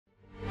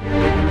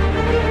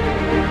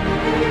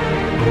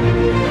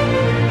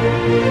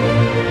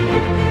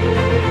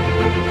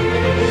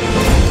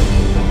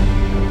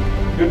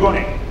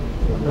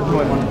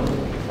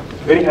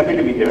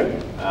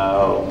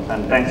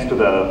thanks to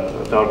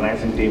the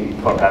organizing team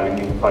for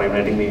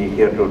inviting me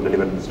here to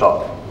deliver this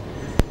talk.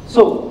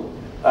 So,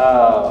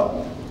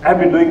 I've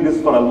been doing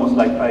this for almost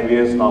like 5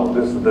 years now.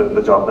 This is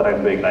the job that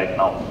I'm doing right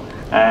now.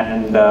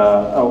 And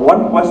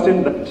one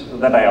question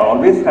that I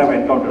always have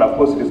encountered, of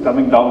course, it is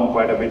coming down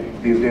quite a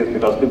bit these days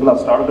because people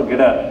have started to get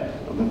a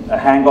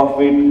hang of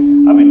it.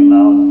 I mean,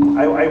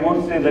 I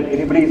won't say that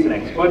anybody is an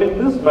expert in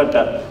this, but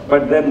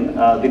then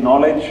the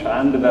knowledge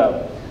and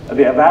the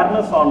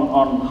awareness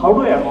on how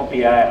do I adopt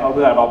AI, how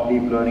do I adopt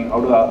deep learning, how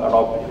do I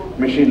adopt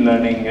machine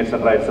learning,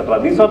 etc., etc.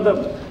 These are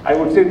the, I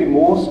would say, the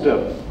most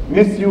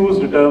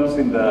misused terms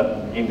in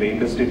the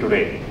industry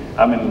today.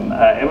 I mean,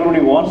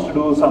 everybody wants to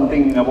do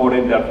something about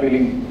it. They are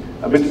feeling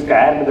a bit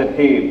scared that,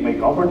 hey, my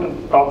competitor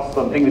talks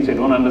something which I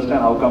don't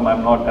understand. How come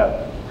I'm not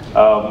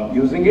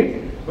using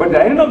it? But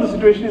the idea of the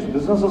situation is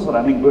businesses are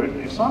running good.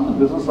 It's not that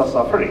businesses are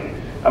suffering.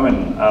 I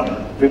mean,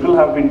 people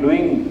have been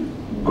doing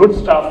good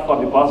stuff for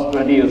the past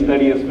 20 years,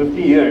 30 years,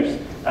 50 years,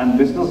 and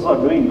businesses are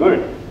doing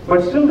good.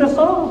 But still there's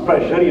some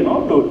pressure, you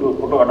know,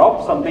 to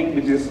adopt something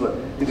which is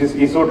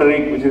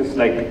esoteric, which is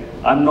like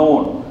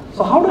unknown.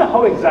 So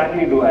how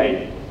exactly do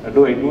I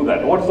do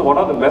that? What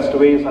are the best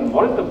ways, and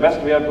what is the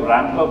best way to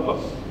ramp up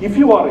if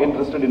you are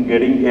interested in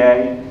getting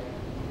AI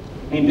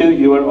into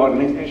your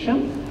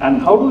organization,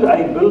 and how do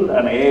I build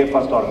an AI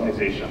first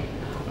organization?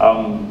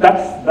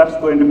 That's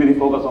going to be the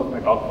focus of my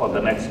talk for the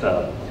next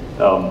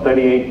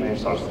 38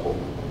 minutes or so.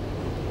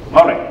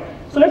 All right,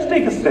 so let's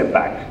take a step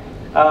back.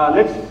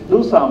 Let's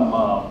do some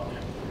a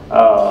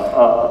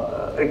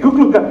quick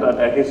look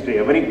at history,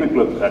 a very quick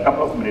look, a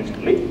couple of minutes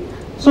only.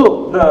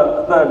 So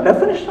the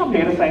definition of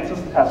data sciences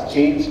has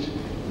changed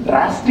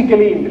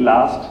drastically in the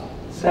last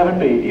 7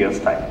 to 8 years'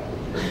 time.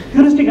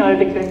 Heuristic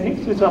analytic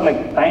techniques, which are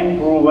like time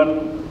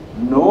proven,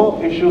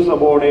 no issues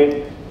about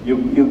it. You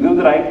do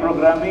the right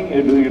programming,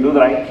 you do the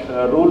right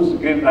rules,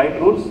 create right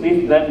rules.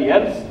 If then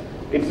yes,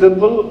 it's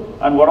simple,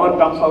 and whatever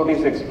comes out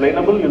is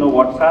explainable. You know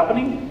what's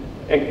happening.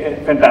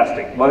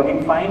 Fantastic,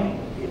 working fine.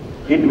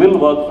 It will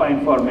work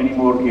fine for many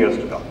more years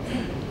to come.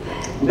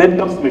 Then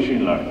comes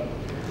machine learning.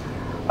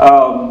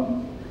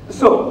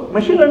 So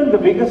machine learning, the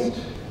biggest,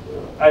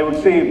 I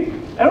would say,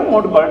 I don't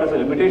want to call it as a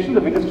limitation,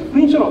 the biggest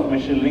feature of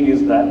machine learning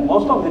is that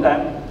most of the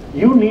time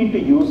you need to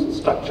use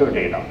structured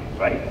data,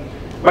 right?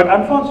 But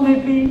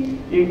unfortunately,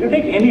 you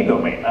take any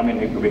domain. I mean,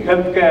 it could be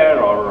healthcare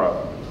or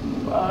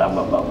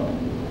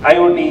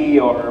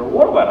IoT or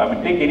whatever. I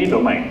mean, take any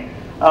domain.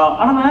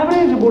 On an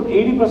average, about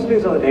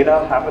 80% of the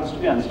data happens to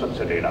be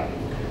unstructured data.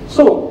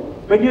 So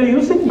when you're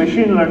using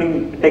machine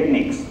learning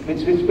techniques,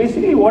 which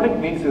basically what it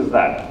means is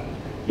that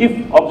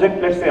if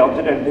let's say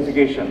object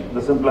identification,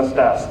 the simplest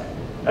task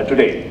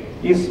today,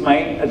 is my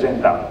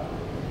agenda.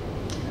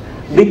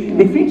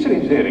 The feature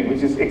engineering,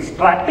 which is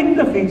extracting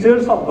the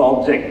features of the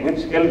object,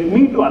 which help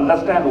me to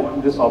understand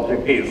what this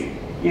object is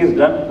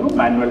done through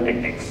manual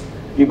techniques.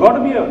 You got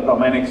to be a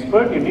domain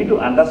expert, you need to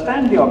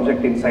understand the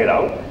object inside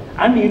out,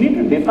 and you need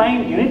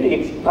to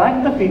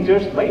extract the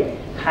features by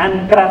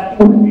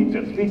handcrafting the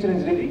features. Feature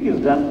engineering is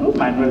done through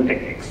manual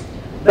techniques.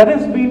 That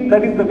is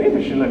the way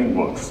machine learning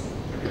works.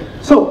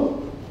 So,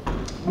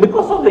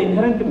 because of the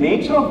inherent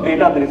nature of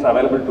data that is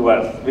available to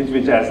us,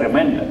 which as I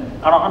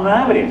mentioned, on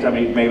average, I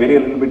mean, it may vary a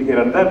little bit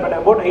here and there, but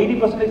about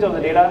 80% of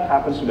the data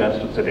happens to be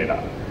unstructured data.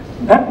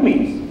 That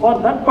means, for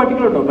that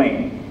particular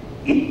domain,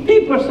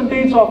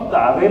 80% of the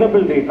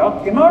available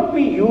data cannot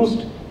be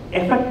used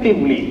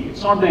effectively.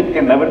 It's not that it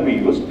can never be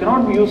used,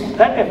 cannot be used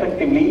that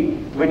effectively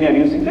when you are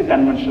using the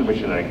conventional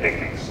machine learning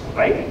techniques,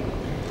 right?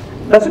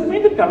 Does it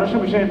mean that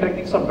conventional machine learning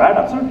techniques are bad?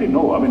 Absolutely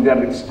no. I mean, they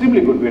are extremely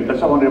good. We'll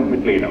touch upon it a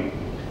bit later.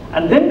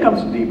 And then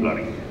comes deep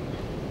learning.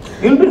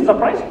 You'll be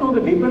surprised to know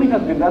that deep learning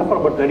has been there for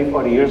about 30,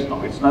 40 years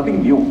now. It's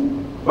nothing new.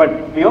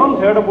 But we all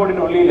heard about it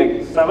only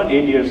like 7,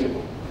 8 years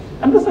ago.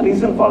 And there's a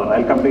reason for that.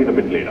 I'll come to it a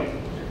bit later.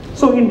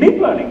 So in deep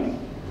learning,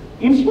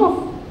 instead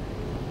of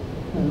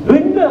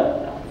doing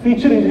the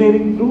feature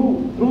engineering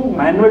through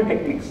manual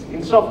techniques,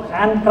 instead of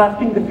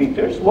handcrafting the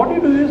features, what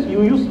you do is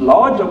you use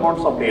large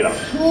amounts of data,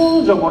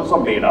 huge amounts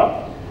of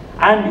data,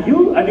 and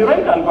you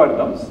write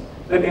algorithms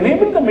that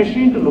enable the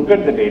machine to look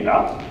at the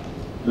data,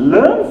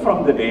 learn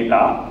from the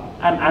data,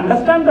 and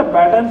understand the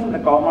patterns and the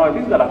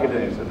commonalities that are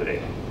hidden inside the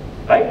data,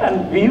 right?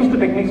 And we use the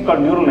techniques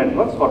called neural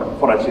networks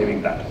for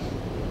achieving that.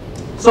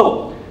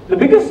 So the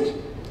biggest,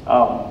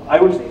 I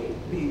would say,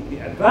 the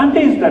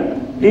advantage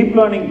that deep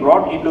learning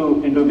brought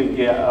into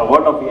the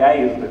world of AI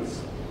is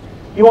this: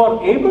 you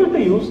are able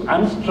to use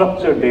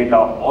unstructured data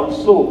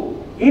also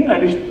in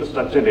addition to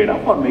structured data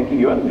for making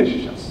your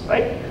decisions,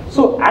 right?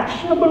 So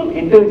actionable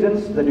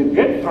intelligence that you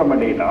get from a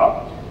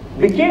data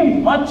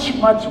became much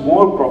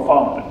more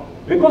profound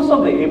because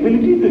of the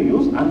ability to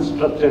use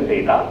unstructured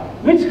data,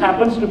 which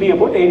happens to be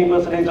about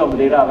 80% of the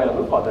data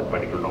available for that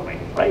particular domain,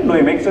 right? Do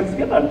it make sense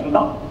here until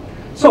now?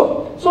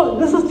 So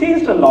this has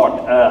changed a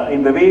lot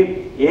in the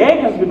way AI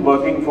has been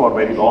working for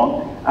very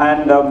long,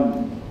 and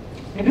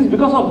it is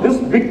because of this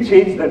big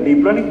change that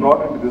deep learning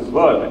brought into this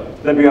world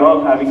that we are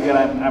all having here.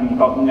 I'm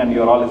talking and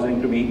you are all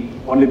listening to me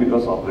only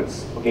because of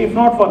this. Okay, if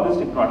not for this,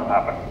 it would not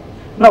happen.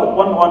 Now,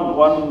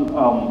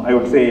 I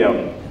would say,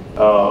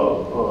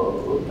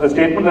 a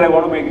statement that I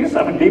want to make is,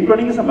 I mean, deep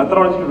learning is a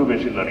methodology to do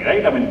machine learning,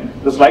 right? I mean,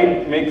 the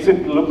slide makes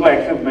it look like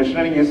if machine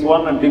learning is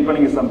one and deep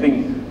learning is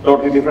something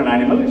totally different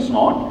animal. It's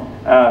not.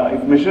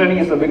 If machine learning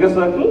is a bigger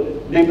circle,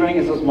 deep learning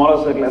is a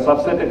smaller circle, a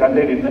subset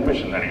contained in the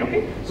machine learning,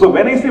 okay? So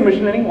when I say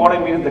machine learning, what I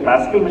mean is the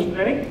classical machine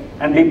learning,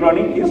 and deep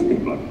learning is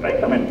deep learning,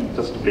 right? I mean,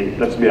 just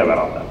let's be aware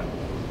of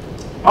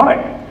that. All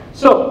right.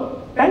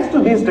 So thanks to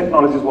these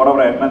technologies,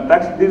 whatever I meant,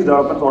 thanks to these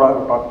developments, what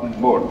I'm talking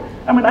about,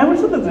 I mean, I would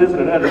say that there is a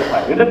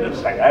redundant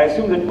slide. I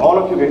assume that all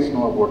of you guys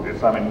know about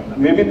this. I mean,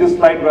 maybe this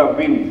slide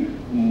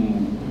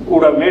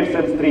would have made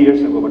sense 3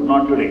 years ago, but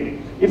not today.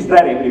 It's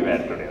there everywhere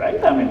today,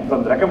 right? I mean,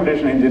 from the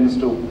recommendation engines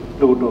to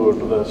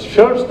the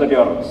shirts that you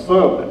are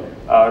served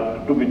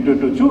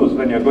to choose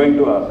when you're going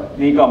to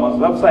an e-commerce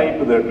website,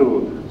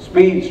 to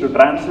speech, to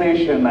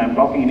translation. I'm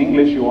talking in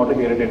English, you want to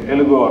hear it in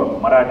Telugu or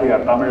Marathi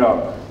or Tamil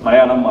or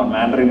Malayalam or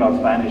Mandarin or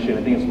Spanish,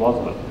 anything is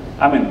possible.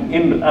 I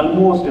mean,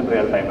 almost in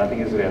real time, nothing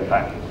is real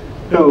time.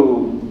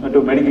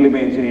 To medical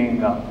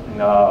imaging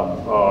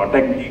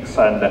techniques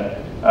and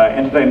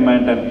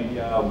entertainment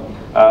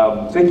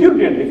and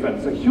security and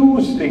defense, a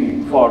huge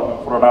thing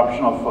for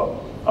adoption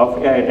of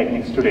AI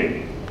techniques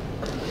today.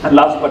 And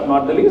last but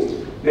not the least,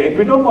 the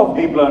epitome of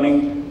deep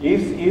learning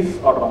is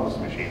autonomous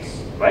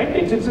machines, right?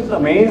 It's an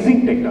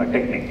amazing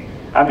technique.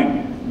 I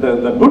mean,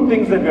 the good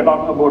things that we're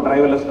talking about,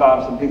 driverless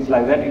cars and things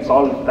like that, it's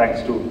all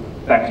thanks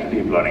to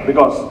deep learning.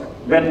 Because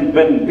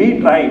when we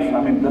drive,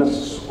 I mean,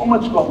 there's so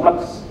much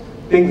complex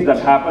things that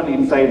happen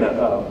inside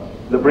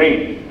the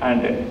brain,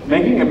 and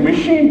making a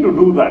machine to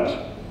do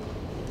that,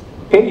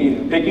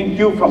 okay, taking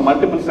cue from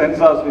multiple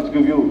sensors which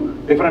give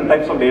you different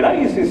types of data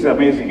is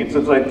amazing. It's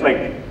like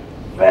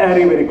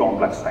very, very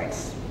complex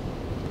science.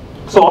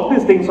 So all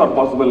these things are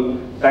possible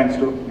thanks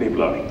to deep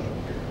learning.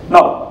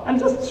 Now, I'll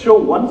just show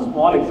one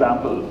small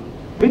example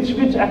which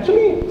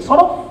actually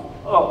sort of,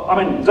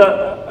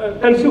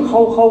 tells you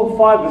how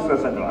far this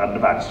has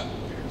advanced.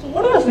 So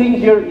what you are seeing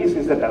here is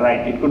the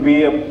terrain. It could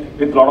be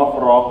with a lot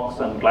of rocks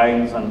and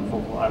climbs and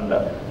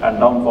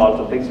downfalls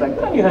and things like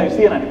that, and you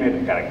see an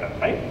animated character,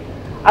 right?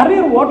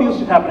 Earlier, what used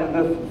to happen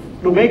is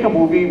to make a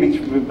movie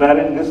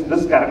wherein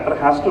this character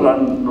has to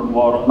run or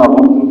walk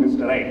through this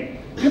terrain,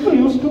 people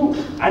used to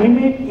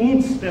animate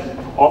each step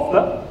of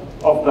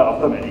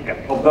the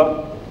vehicle,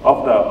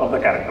 of the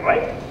character,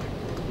 right?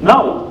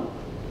 Now,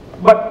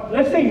 but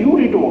let's say you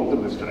need to walk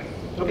through this terrain,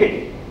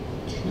 okay?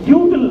 You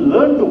will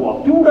learn to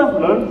walk. You would have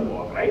learned to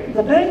walk, right?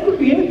 The terrain could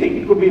be anything.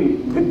 It could be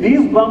with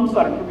these bumps,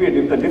 or it could be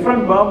with a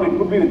different bump. It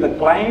could be with a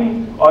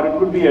climb, or it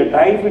could be a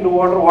dive into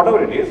water,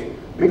 whatever it is.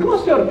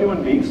 Because you are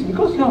human beings,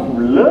 because you have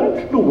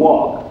learned to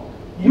walk,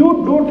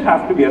 you don't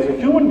have to be, as a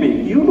human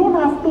being, you don't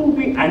have to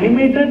be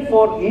animated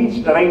for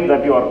each terrain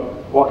that you are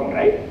walking,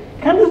 right?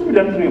 Can this be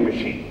done through a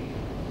machine?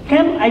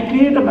 Can I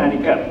create a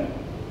mannequin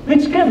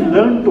which can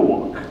learn to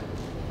walk,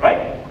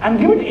 right? And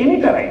give it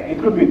any terrain. It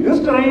could be this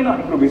terrain, or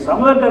it could be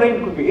some other terrain,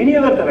 it could be any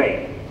other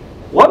terrain.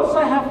 Once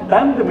I have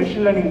done the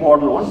machine learning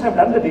model, once I have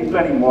done the deep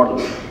learning model,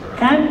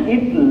 can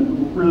it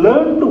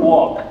learn to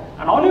walk?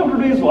 And all you have to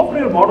do is, after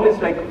your model is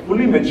like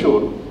fully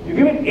mature, you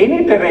give it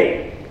any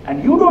terrain,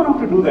 and you don't have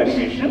to do the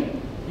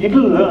animation, it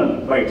will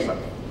learn by itself.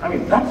 I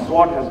mean, that's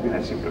what has been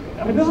achieved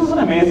today. I mean, this is an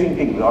amazing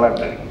thing, what I'm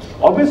telling you.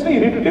 Obviously, you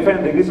need to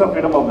define degrees of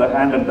freedom of the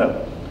hand and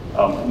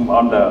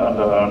on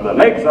the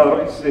legs,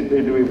 otherwise,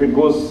 if it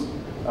goes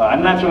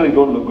unnaturally, it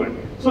don't look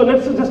good. So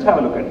let's just have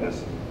a look at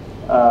this.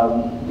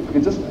 If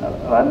you just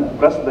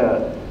press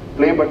the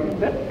play button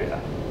there. Yeah.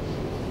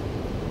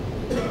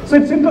 So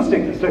it's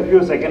interesting, just a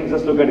few seconds,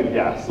 just look at it.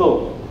 Yeah.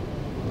 So,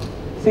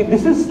 see,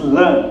 this is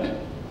learned.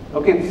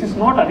 Okay, this is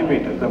not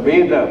animated. The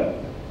way the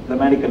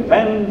mannequin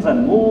bends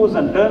and moves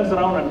and turns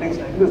around and things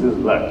like this is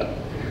learned.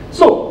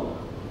 So,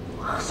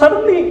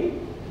 suddenly,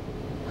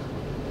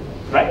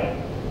 right?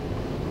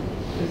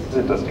 It's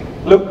interesting.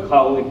 Look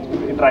how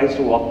it tries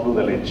to walk through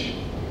the ledge.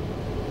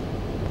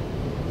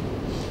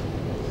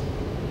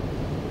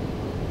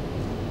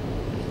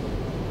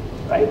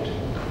 Right?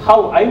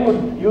 How I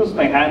would use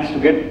my hands to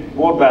get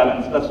more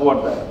balance, that's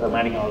what the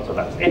mannequin also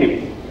does.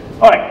 Anyway,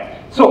 alright,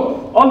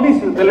 so all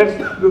these, let's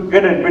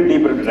get a bit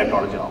deeper into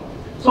technology now.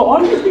 So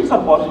all these things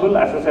are possible,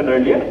 as I said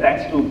earlier,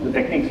 thanks to the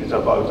techniques which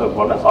are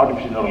called as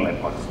artificial neural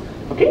networks,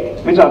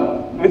 okay? Which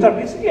are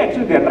basically,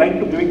 actually, they are trying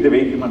to mimic the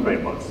way human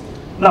brain works.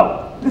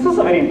 Now, this is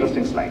a very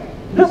interesting slide.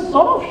 This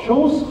sort of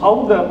shows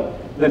how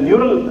the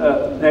neural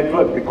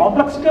network, the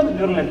complexity of the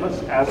neural networks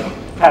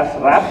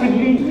has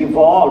rapidly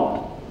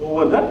evolved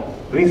over the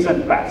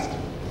recent past.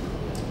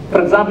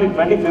 For example, in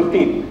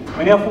 2015,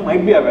 many of you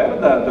might be aware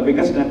the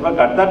biggest network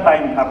at that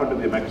time happened to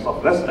be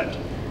Microsoft ResNet,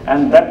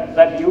 and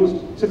that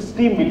used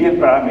 60 million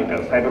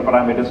parameters,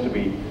 hyperparameters to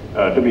be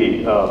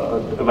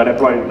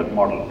deployed in that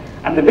model.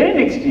 And the very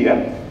next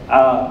year,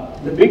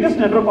 the biggest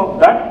network of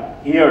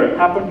that year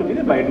happened to be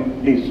the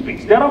Baidu deep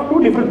speech. They are of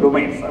two different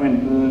domains. I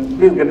mean,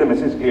 please get the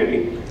message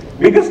clearly.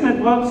 Biggest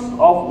networks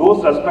of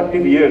those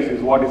respective years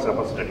is what is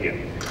represented here.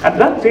 And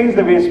that changed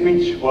the way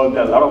speech worked.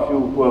 A lot of you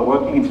who are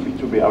working in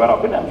speech will be aware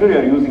of it. I'm sure you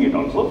are using it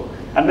also.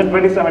 And then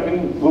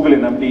 2017, Google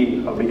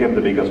NMT became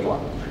the biggest one.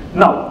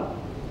 Now,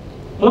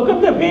 look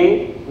at the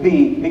way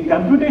the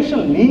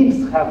computational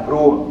needs have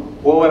grown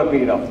over a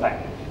period of time.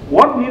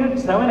 What needed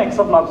 7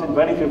 exaflops in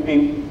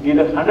 2015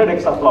 needed 100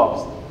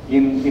 exaflops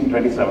in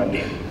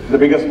 2017, the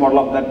biggest model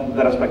of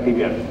the respective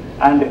year.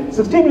 And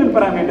 60 million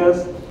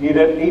parameters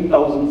needed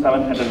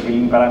 8,700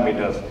 billion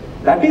parameters.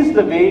 That is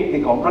the way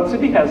the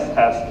complexity has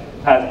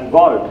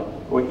evolved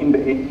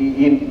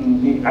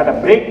at a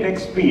breakneck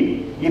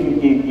speed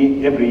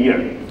in every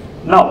year.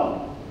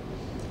 Now,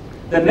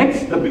 the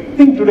big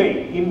thing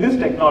today in this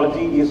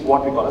technology is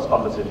what we call as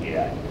conversational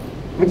AI,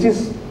 which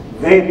is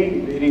very,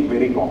 very,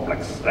 very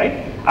complex,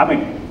 right? I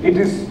mean, it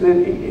is.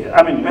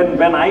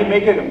 When I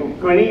make a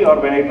query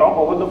or when I talk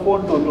over the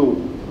phone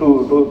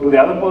to the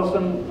other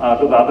person,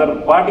 to the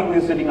other party who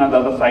is sitting on the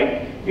other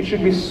side, it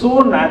should be so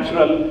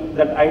natural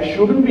that I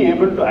shouldn't be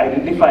able to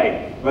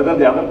identify whether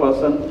the other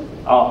person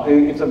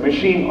it's a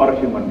machine or a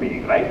human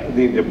being, right?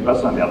 The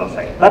person on the other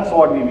side. That's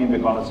what we mean by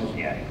conversational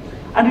AI.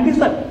 And it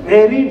is a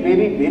very,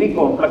 very, very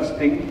complex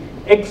thing,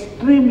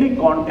 extremely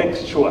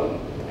contextual.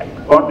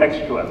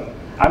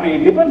 I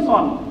mean, it depends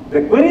on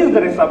the queries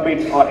that I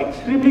submit are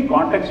extremely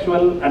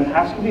contextual and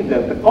has to be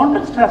the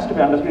context has to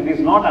be understood. It is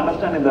not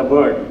understanding the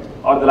word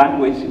or the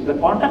language. The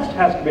context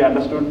has to be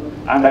understood,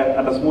 and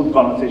a smooth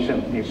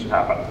conversation needs to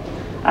happen.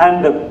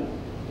 And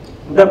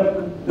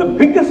the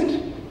biggest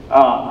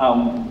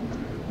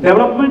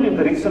development in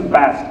the recent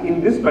past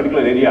in this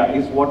particular area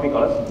is what we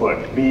call as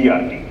BERT,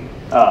 B-E-R-T.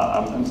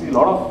 I'm seeing a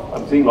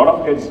lot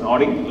of heads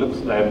nodding.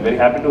 I'm very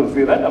happy to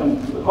see that.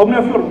 How many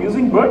of you are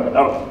using BERT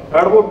or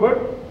heard about BERT?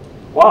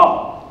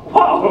 Wow,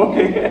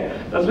 okay.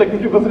 That's like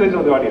 50%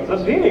 of the audience.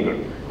 That's really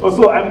good.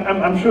 So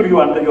I'm sure you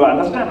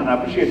understand and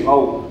appreciate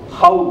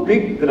how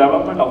big the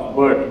development of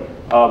BERT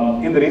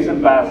in the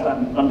recent past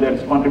and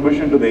its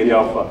contribution to the area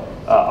of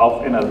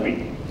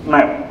NLP.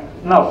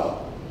 Now,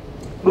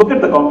 look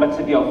at the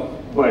complexity of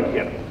BERT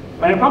here.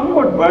 When I'm talking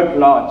about BERT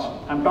large,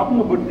 I'm talking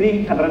about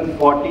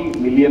 340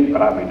 million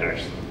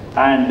parameters.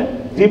 And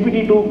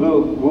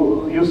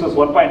GPT-2 uses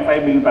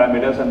 1.5 million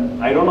parameters,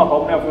 and I don't know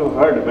how many of you have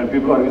heard when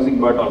people are using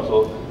BERT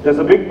also. There's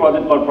a big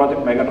project called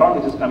Project Megatron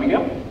which is coming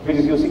up, which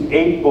is using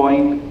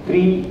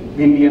 8.3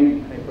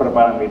 billion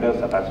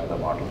parameters attached to the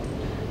model.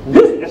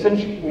 This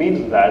essentially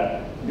means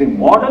that the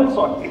models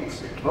are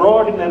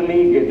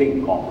extraordinarily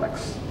getting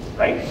complex.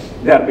 Right?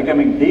 They are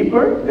becoming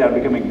deeper, they are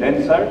becoming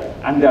denser,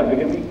 and they are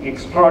becoming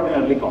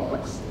extraordinarily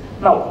complex.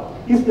 Now,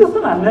 is this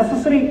an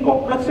unnecessary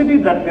complexity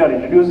that we are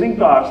introducing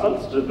to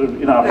ourselves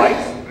in our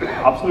lives?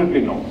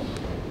 Absolutely no.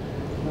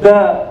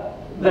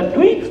 The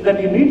tweaks that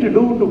you need to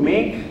do to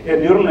make a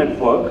neural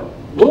network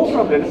go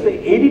from, let us say,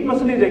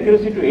 80%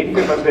 accuracy to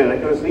 85%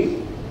 accuracy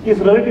is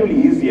relatively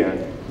easier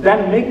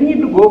than making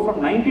it to go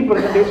from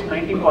 90% to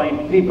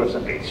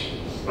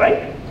 90.3%,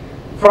 right?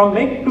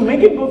 To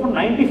make it go from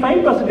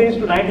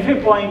 95% to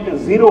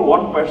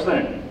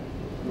 95.01%,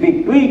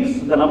 the tweaks,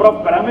 the number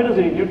of parameters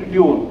that you need to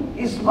tune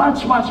is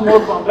much, much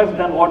more complex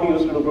than what you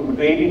used to do from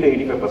 80 to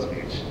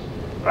 85%,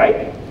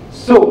 right?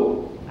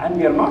 So, and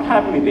we are not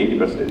happy with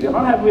 80%, we are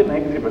not happy with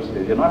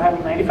 93%, we are not happy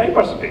with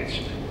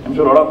 95%. I'm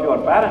sure a lot of you are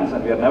parents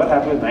and we are never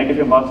happy with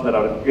 95 marks that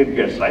our kid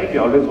gets, right? We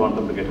always want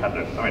them to get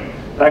 100. I mean,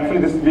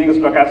 thankfully this being a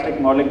stochastic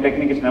modeling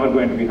technique is never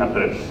going to be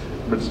 100,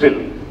 but still,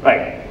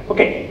 right?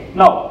 Okay,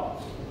 now,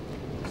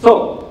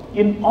 so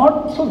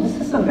this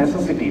is a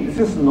necessity. This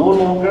is no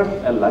longer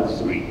a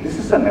luxury. This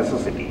is a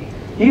necessity.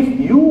 If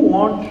you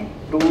want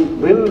to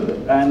build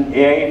an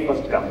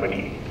AI-first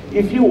company,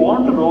 if you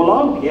want to roll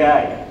out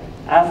AI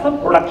as a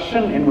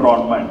production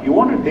environment, you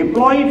want to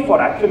deploy it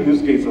for actual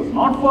use cases,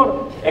 not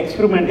for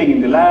experimenting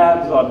in the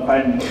labs or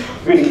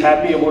feeling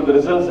happy about the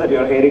results that you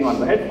are hearing on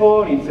the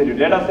headphone, inside your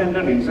data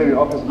center, inside your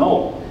office.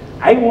 No,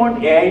 I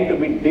want AI to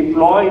be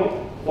deployed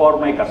for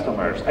my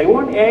customers. I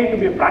want AI to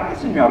be a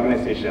practice in my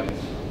organization.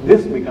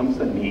 This becomes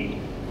a need,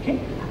 okay?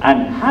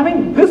 And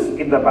having this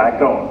in the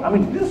background, I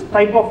mean, this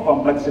type of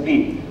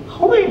complexity,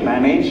 how do I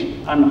manage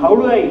and how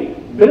do I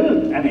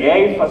build an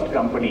AI-first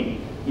company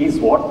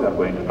is what we are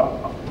going to talk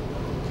about.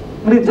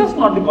 But it's just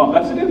not the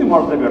complexity of the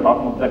model that we have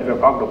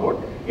talked about.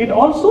 It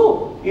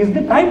also is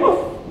the type of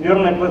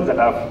neural networks that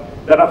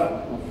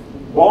have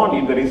born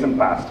in the recent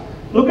past.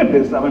 Look at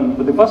this. I mean,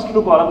 the first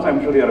two columns,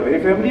 I'm sure you are very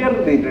familiar.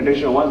 The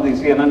traditional ones, the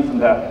CNNs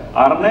and the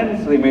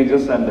RNNs, the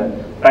images and the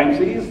time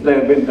series. They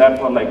have been there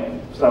for like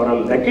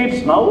several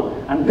decades now.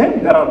 And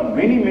then there are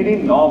many, many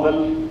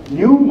novel,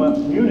 new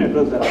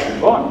networks that have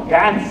been born.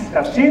 GANs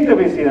have changed the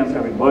way CNNs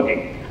have been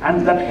working.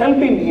 And that help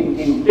in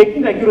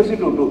taking the accuracy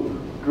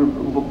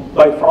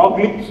by frog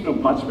leaps to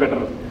much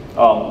better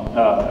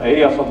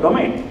areas of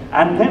domain.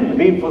 And then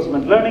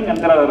reinforcement learning, and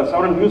there are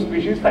several new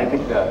species. I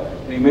think the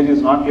image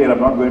is not clear, I'm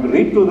not going to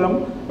read through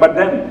them. But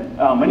then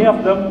many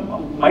of them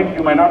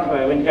you might not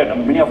have even heard,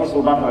 many of us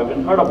would not have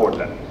even heard about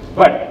them.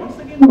 But once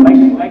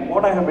again, like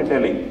what I have been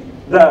telling,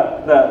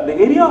 the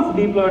area of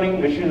deep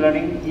learning, machine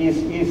learning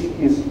is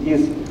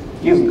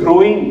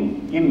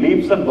growing in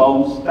leaps and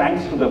bounds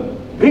thanks to the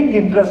big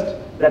interest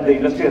that the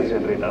industry has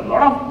generated. A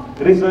lot of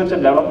research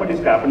and development is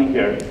happening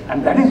here,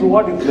 and that is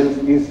what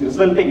is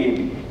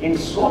resulting in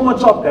so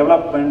much of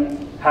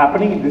development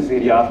happening in this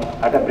area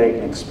at a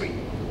breakneck speed.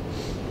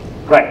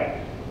 Right.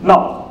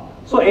 Now,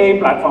 so AI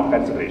platform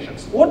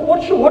considerations.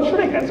 What should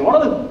I consider? What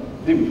are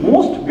the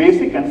most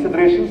basic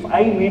considerations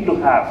I need to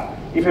have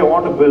if I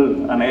want to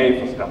build an AI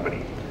first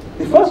company?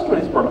 The first one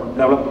is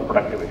developer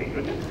productivity.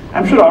 Okay?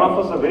 I'm sure all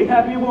of us are very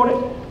happy about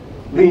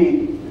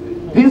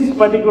it. This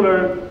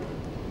particular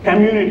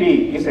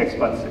community is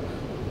expensive,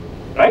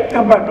 right,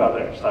 compared to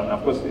others. I mean,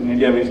 of course, in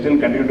India we still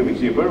continue to be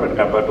cheaper when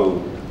compared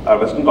to our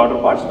Western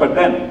counterparts, but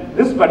then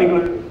this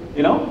particular,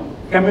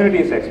 community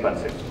is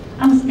expensive.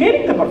 And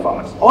scaling the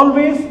performance.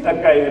 Always an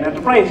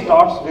enterprise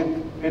starts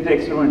with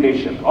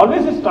experimentation.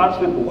 Always it starts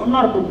with one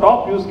or two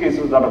top use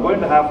cases that are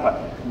going to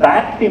have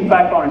direct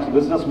impact on its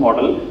business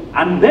model,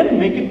 and then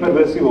make it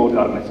pervasive over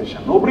the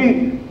organization.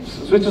 Nobody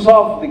switches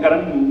off the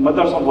current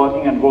methods of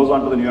working and goes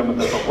on to the newer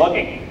methods of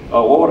working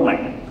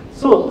overnight.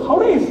 So how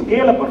do I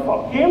scale a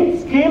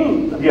performance?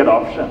 Scale the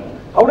adoption.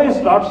 How do I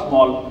start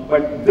small,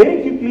 but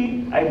very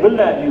quickly I build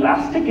an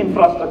elastic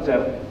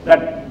infrastructure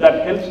that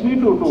helps me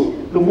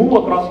to move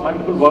across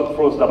multiple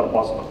workflows that are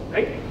possible,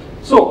 right?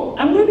 So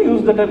I'm going to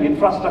use the term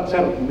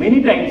infrastructure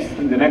many times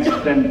in the next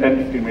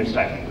 10-15 minutes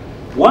time.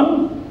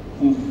 One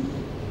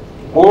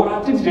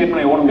overarching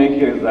statement I want to make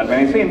here is that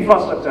when I say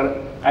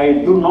infrastructure, I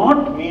do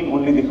not mean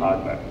only the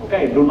hardware,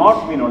 okay? I do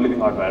not mean only the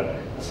hardware.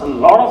 There's a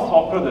lot of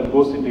software that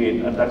goes into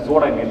it, and that's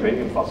what I mean by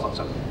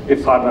infrastructure.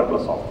 It's hardware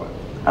plus software.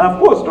 And of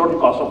course, total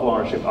cost of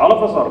ownership. All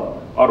of us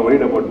are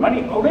worried about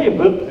money. How do I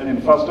build an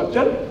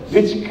infrastructure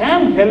which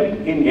can help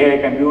in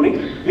AI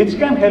computing, which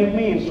can help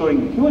me in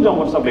storing huge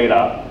amounts of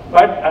data,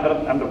 but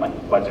under my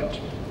budget?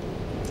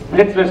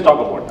 Let's talk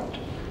about that.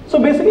 So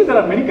basically, there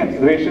are many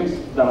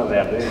considerations that are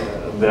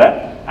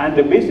there. And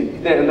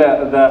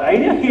the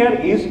idea here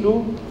is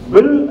to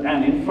build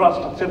an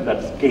infrastructure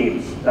that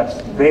scales. That's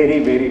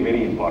very, very,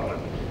 very important.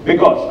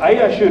 Because I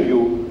assure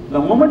you, the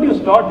moment you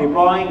start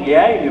deploying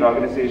AI in your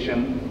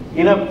organization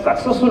in a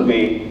successful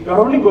way, you're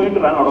only going to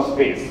run out of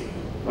space.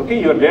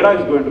 Okay, your data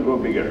is going to grow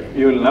bigger.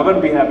 You will never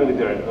be happy with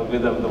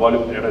the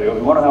volume of data.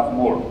 You want to have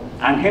more,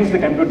 and hence the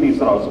compute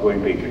needs are also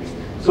going to increase.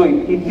 So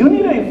you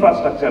need an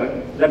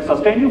infrastructure that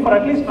sustains you for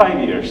at least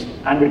 5 years,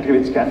 and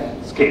which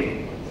can scale.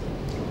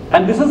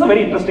 And this is a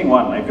very interesting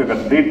one. If you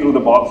can read through the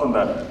box on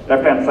the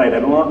left-hand side, I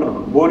don't want to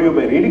bore you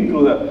by reading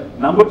through the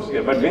numbers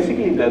here, but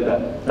basically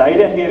the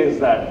idea here is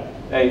that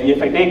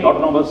if I take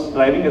autonomous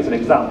driving as an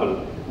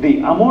example, the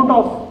amount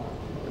of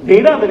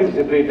data that is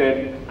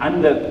generated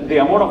and the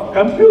amount of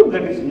compute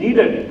that is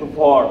needed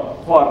for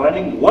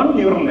running one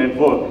neural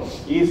network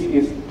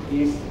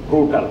is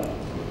brutal.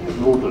 Is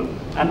brutal.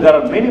 And there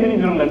are many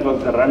neural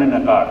networks that run in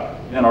a car,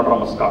 in an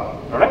autonomous car.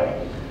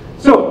 Alright?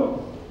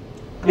 So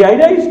the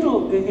idea is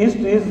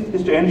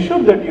to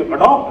ensure that you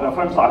adopt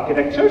reference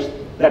architectures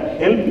that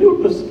help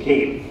you to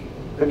scale.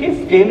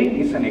 Okay, scaling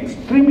is an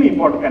extremely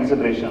important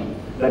consideration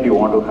that you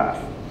want to have.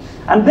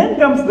 And then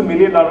comes the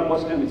 $1,000,000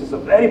 question, which is a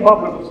very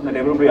popular question that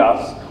everybody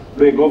asks: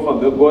 do I go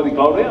the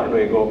cloud way or do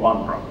I go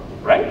on-prem?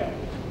 Right?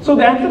 So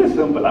the answer is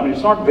simple. I mean,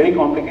 it's not very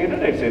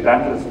complicated. I'd say the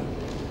answer is simple.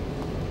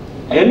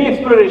 Any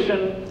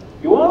exploration,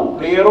 you want to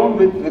play around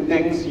with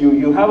things.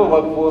 You have a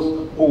workforce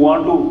who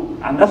want to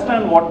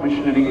understand what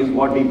machine learning is,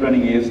 what deep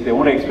learning is. They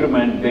want to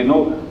experiment. They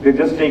know they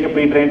just take a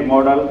pre-trained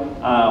model,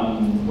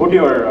 put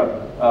your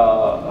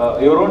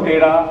own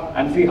data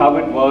and see how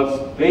it works,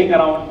 playing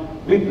around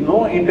with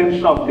no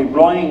intention of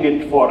deploying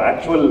it for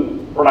actual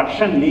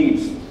production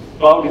needs.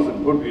 Cloud is a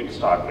good way to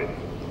start with,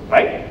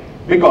 right?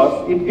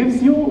 Because it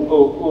gives you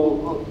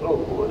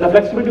the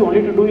flexibility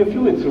only to do a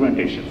few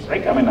experimentations,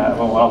 right? I mean,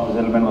 one of the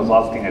gentlemen was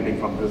asking, I think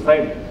from this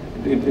side,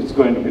 it's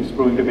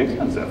proving to be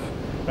expensive,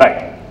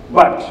 right?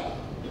 But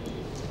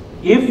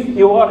if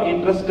you are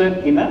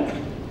interested in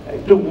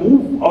to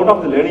move out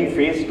of the learning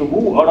phase, to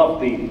move out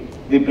of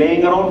the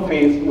playing around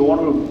phase, you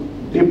want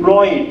to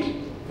deploy it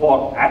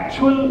for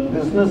actual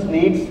business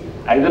needs,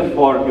 either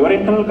for your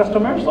internal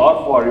customers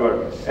or for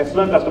your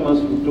external customers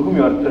to whom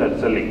you are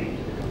selling.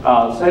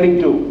 Selling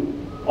to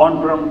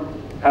on-prem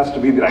has to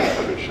be the right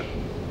solution,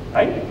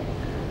 right?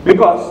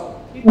 Because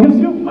it gives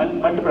you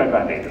multiple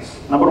advantages.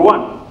 Number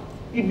one,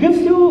 it gives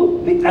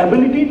you the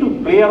ability to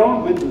play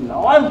around with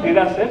large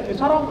data sets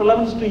which are of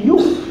relevance to you,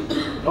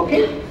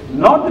 okay?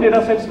 Not the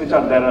data sets which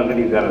are there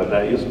already,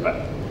 they're useful.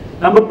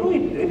 Number two,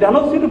 it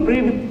allows you to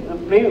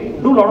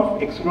do a lot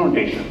of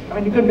experimentation. I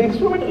mean, you can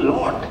experiment a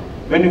lot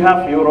when you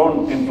have your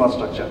own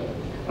infrastructure,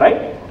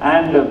 right?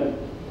 And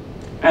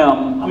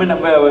I mean,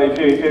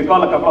 if you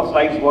recall a couple of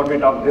slides what we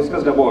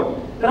discussed about,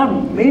 there are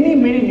many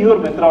newer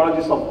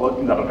methodologies of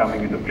working that are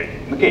coming into play.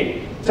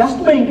 Okay,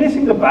 just by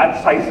increasing the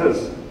batch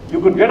sizes,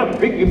 you could get a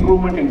big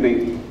improvement in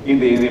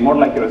the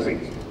model accuracy.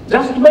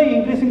 Just by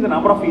increasing the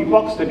number of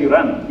epochs that you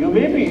run, you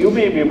may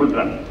be able to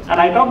run. And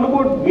I talked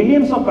about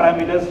billions of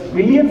parameters,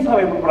 billions of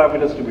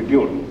parameters to be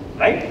tuned,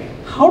 right?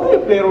 How do you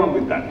play around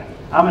with that?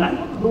 I mean, I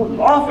want to do a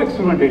lot of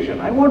experimentation.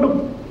 I want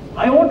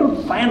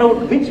to find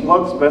out which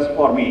works best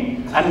for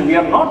me. And we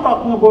are not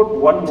talking about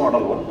one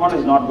model. One model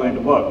is not going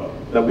to work.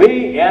 the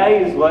way AI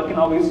is working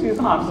now is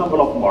an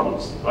ensemble of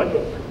models, right?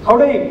 How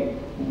do I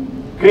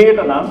create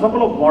an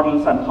ensemble of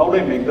models and how do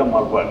I make them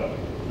all work?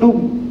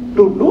 To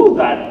do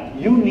that,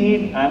 you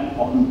need an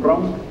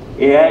on-prem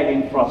AI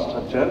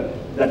infrastructure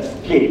that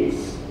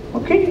scales,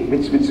 okay?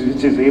 Which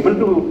is able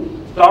to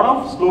start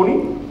off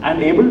slowly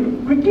and able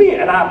to quickly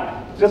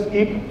adapt, just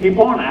keep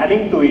on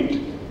adding to it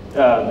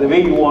the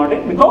way you want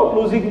it without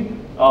losing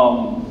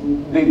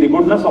the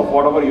goodness of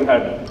whatever you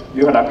had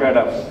acquired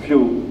a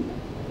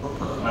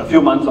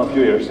few months or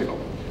few years ago.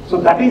 So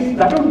that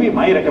would be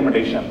my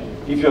recommendation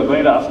if you are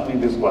going to ask me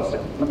this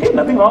question. Okay,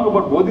 nothing wrong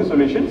about both the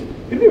solutions.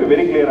 It will be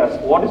very clear as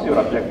what is your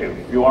objective.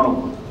 You want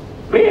to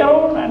play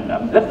around,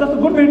 and that's a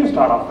good way to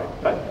start off with,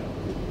 right?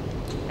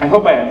 I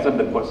hope I answered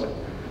that question.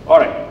 All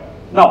right.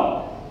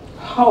 Now,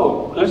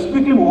 let's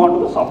quickly move on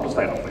to the software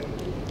side of it.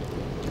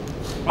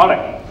 All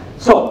right.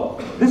 So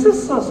this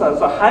is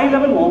a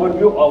high-level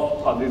overview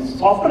of the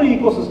software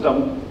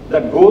ecosystem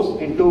that goes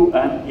into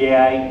an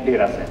AI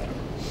data center.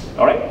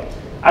 All right.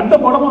 At the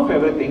bottom of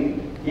everything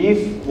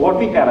is what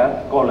we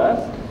call as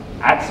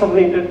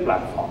accelerated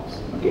platforms.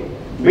 Okay.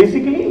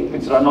 Basically,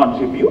 which run on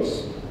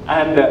GPUs.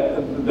 And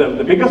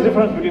the biggest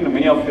difference between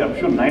many of you, I'm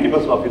sure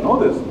 90% of you know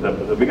this,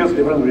 the biggest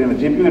difference between a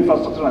GPU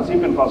infrastructure and a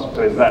CPU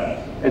infrastructure is that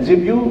a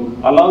GPU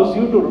allows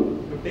you to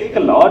take a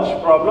large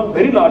problem,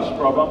 very large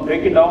problem,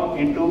 break it down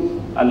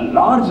into a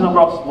large number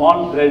of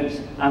small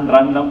threads and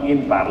run them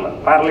in parallel.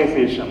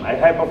 Parallelization,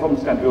 high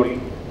performance computing,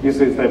 this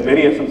is the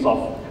very essence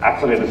of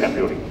accelerated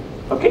computing.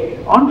 Okay.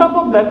 On top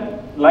of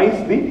that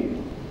lies the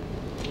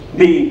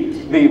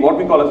what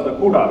we call as the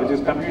CUDA, which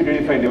is Compute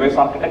Unified Device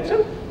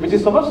Architecture, which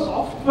is our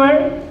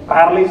software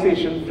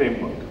parallelization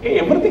framework. Okay,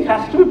 everything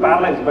has to be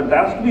parallelized, but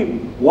there has to be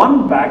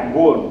one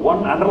backbone,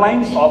 one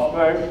underlying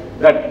software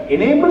that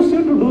enables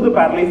you to do the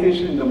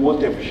parallelization in the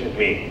most efficient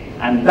way.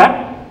 And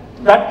that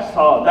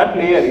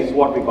layer is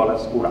what we call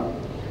as CUDA.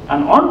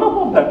 And on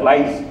top of that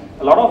lies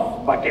a lot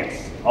of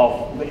buckets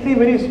of very,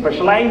 very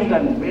specialized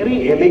and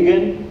very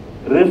elegant,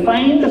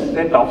 refined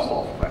set of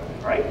software,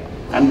 right?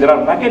 And there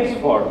are buckets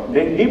for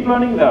deep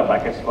learning, there are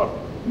buckets for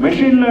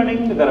machine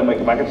learning, there are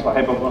buckets for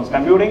high performance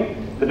computing,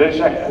 the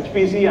data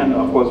HPC, and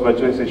of course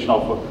virtualization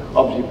of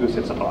GPUs,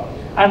 etc.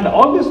 And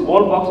all these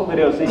small boxes that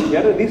you are seeing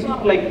here, these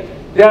are like,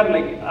 they are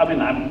like, I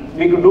mean,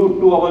 we could do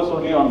 2 hours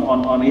only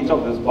on each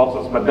of these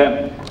boxes, but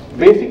then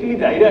basically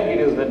the idea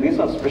here is that these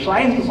are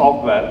specialized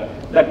software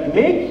that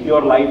make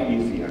your life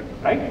easier,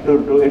 right?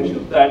 To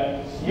ensure that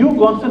you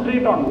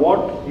concentrate on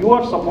what you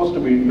are supposed to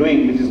be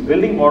doing, which is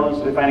building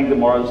models, refining the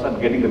models,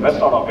 and getting the best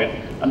out of it,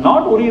 and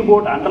not worry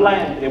about the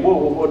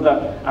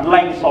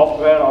underlying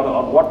software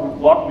or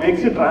what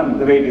makes it run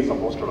the way it is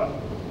supposed to run.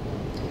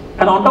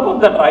 And on top of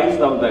that lies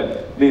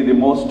the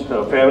most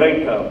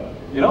favorite,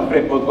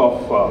 framework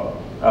of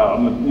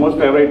most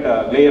favorite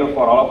layer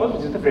for all of us,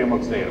 which is the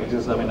frameworks layer, which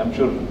is, I mean, I'm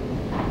sure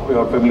we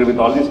are familiar with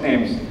all these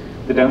names,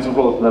 the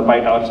TensorFlow, the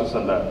PyTorches,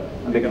 and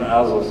the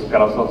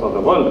Karasos of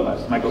the world,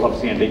 Microsoft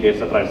CNTK,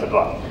 etc.,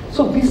 etc.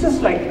 So this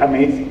is like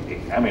amazing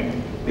thing. I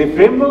mean, the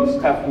frameworks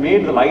have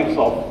made the lives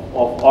of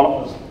all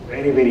of us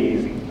very, very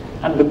easy.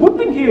 And the good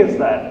thing here is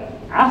that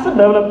as a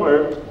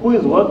developer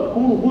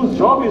whose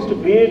job is to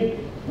create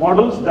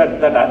models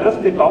that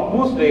address the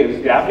topmost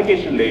layers, the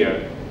application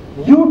layer,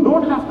 you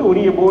don't have to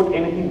worry about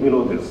anything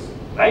below this,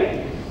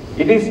 right?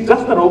 It is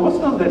just the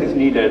robustness that is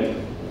needed.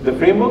 The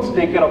frameworks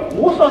take care of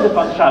most of the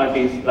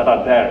functionalities that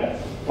are there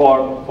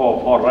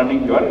for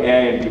running your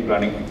AI and deep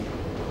learning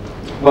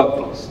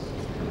workflows.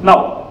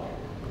 Now,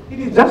 it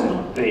is just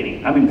not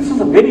training. I mean, this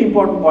is a very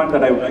important point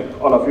that I would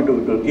like all of you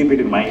to keep it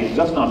in mind. It's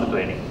just not the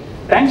training.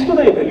 Thanks to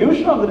the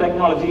evolution of the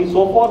technology,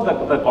 so far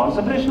the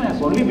concentration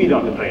has only been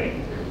on the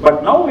training.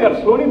 But now we are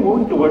slowly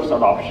moving towards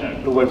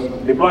adoption, towards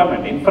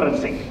deployment,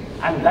 inferencing.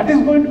 And that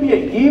is going to be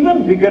an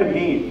even bigger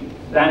need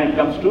than it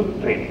comes to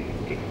training.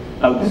 Okay.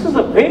 Now, this is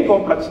a very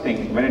complex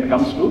thing when it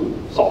comes to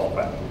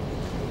software.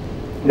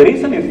 The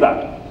reason is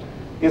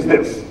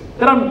this.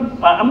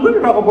 I'm going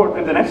to talk about,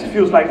 in the next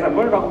few slides, I'm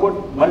going to talk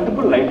about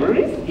multiple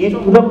libraries, each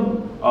of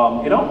them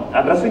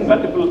addressing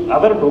multiple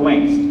other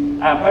domains.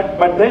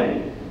 But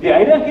then, the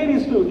idea here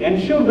is to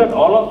ensure that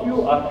all of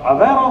you are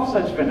aware of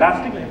such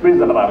fantastic libraries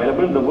that are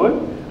available in the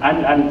world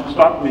and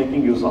start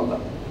making use of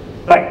them.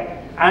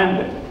 Right.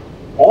 And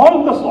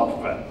all the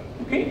software,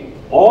 okay,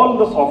 all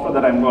the software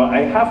that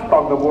I have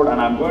talked about and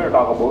I'm going to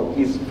talk about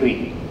is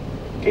free.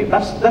 Okay,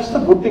 that's the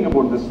good thing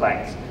about this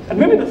science. And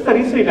maybe that's the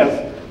reason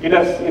it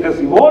has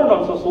evolved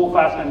also so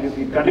fast, and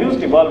it continues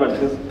to evolve at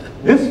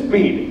this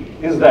speed,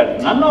 is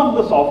that none of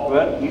the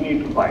software you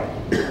need to buy,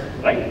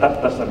 right?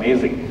 That's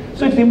amazing.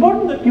 So it's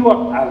important that you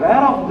are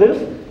aware of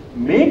this,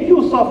 make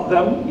use of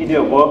them in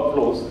your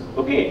workflows,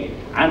 okay,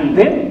 and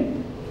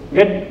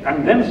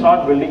then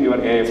start building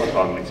your AI first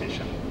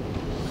organization.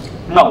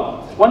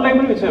 Now, one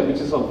library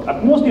which is of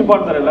utmost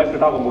important that I'd like to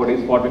talk about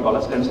is what we call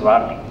as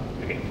TensorRT.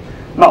 Okay.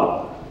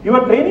 Now,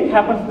 your training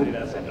happens in the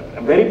data center.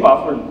 Very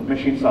powerful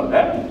machines are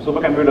there,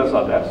 supercomputers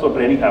are there, so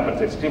training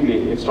happens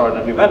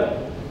extraordinarily well.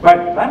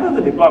 But when does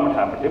the deployment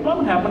happen?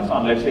 Deployment happens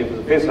on, let's say,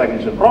 face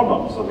recognition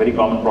problems, a very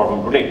common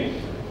problem today.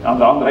 on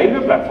the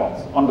railway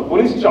platforms, on the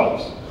police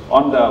jobs,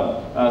 on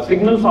the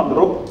signals on the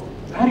road,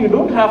 where you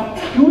don't have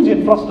huge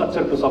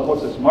infrastructure to support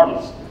such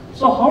models.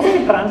 So how do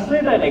I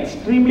translate an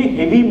extremely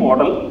heavy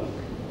model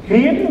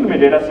created in my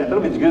data center,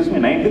 which gives me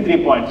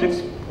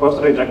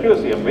 93.6%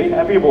 accuracy, I'm very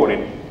happy about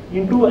it,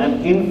 into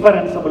an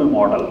inferenceable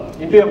model,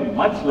 into a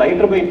much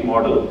lighter weight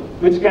model,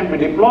 which can be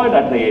deployed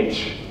at the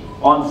edge,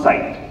 on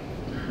site.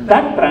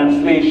 That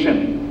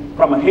translation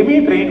from a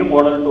heavy trained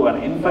model to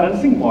an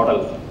inferencing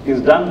model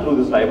is done through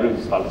this library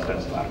which is called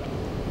Sundara.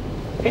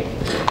 Okay?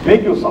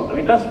 Make use of them.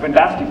 It does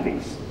fantastic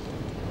things.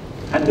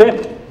 And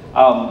then,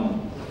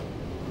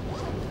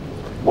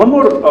 one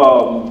more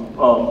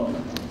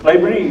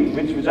library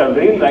which I would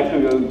really like to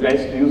you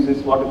guys to use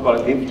is what is called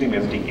Upstream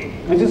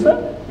SDK, which is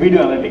a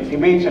video analytics,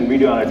 image and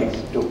video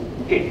analytics tool.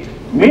 Okay,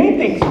 many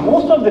things,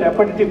 most of the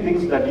repetitive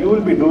things that you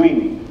will be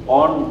doing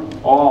on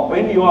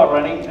when you are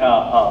running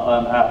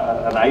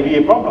an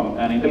IVA problem,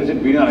 an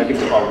intelligent video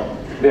analytics problem,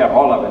 they are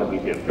all available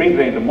here.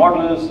 Pre-trained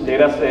models,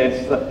 data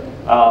sets,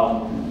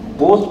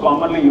 most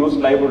commonly used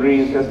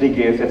libraries,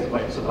 SDKs,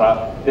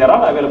 etc. They are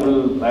all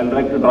available. I would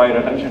like to draw your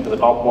attention to the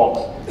top box,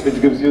 which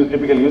gives you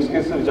typical use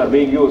cases which are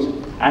being used.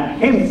 And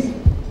hence,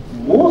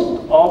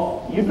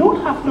 you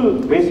don't have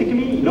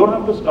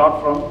to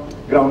start from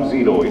ground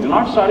zero. You're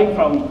not starting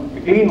from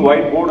a clean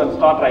whiteboard and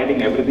start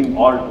writing everything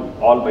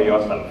all by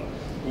yourself.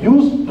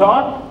 You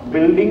start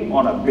building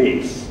on a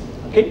base,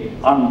 okay,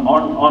 on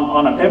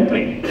a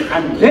template,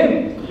 and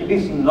then it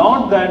is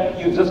not that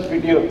you just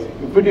put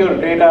your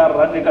data,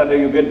 run it, and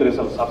you get the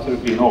results.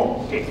 Absolutely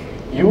no. Okay,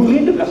 you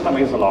need to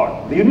customize a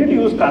lot. You need to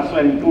use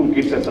transfer-learning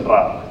toolkits,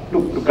 etc., to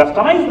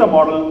customize the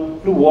model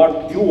to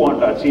what you want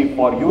to achieve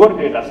for your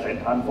data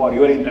set and for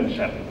your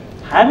intention.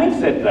 Having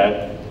said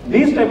that,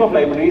 these type of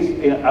libraries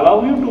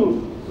allow you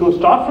to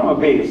start from a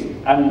base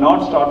and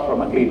not start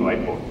from a clean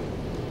whiteboard.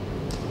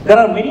 There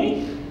are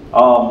many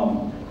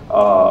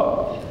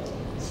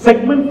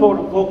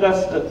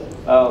segment-focused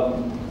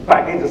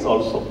packages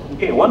also.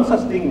 Okay, one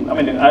such thing, I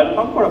mean, I'll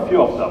talk about a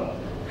few of them.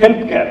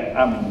 Healthcare,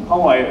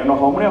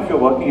 how many of you are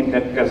working in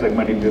healthcare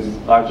segment in this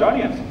large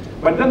audience?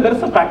 But then there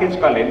is a package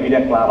called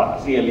NVIDIA Clara,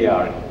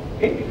 CLAR.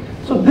 Okay,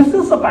 so this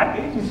is a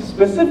package which is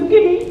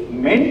specifically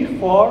meant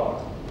for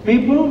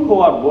people who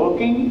are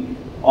working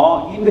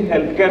in the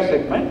healthcare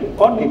segment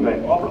for deep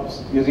learning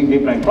problems, using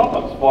deep learning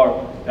problems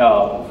for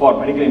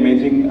medical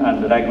imaging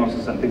and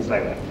diagnosis and things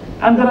like that.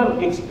 And there are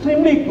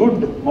extremely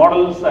good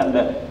models and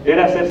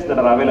data sets that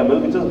are available,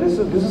 which is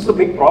this is a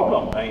big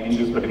problem in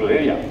this particular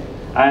area.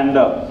 And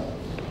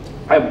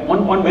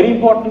one very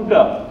important,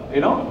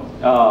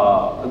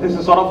 this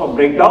is sort of a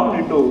breakdown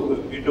into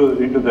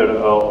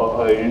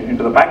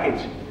the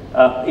package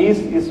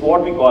is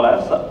what we call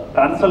as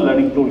transfer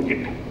learning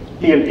toolkit,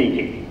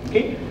 TLTK.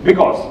 Okay,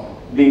 because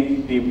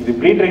the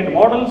pre-trained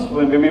models,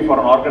 maybe for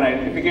an organ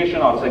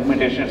identification or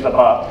segmentation,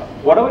 etc.,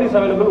 whatever is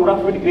available would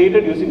have been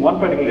created using one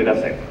particular data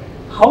set.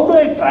 How do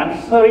I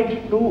transfer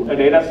it to a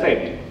data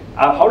set?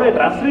 How do I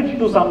transfer it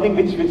to something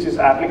which is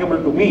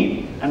applicable to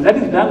me? And that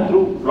is done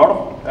through a lot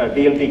of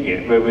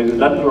TLTK, where it is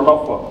done through a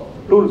lot of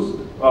tools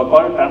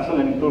called Transfer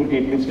Learning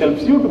Toolkit, which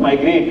helps you to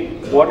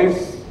migrate what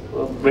is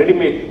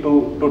ready-made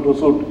to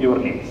suit your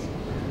needs.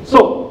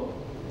 So,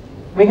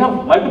 we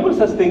have multiple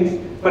such things.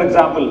 For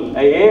example,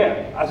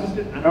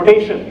 AI-assisted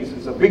annotation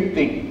is a big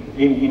thing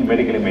in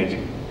medical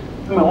imaging.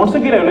 Once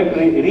again, I would like to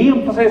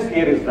re-emphasize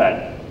here is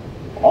that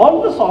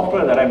all the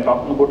software that I'm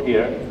talking about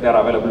here, they are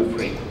available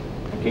free.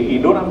 Okay,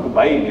 you don't have to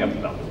buy any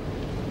of them.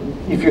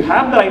 If you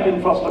have the right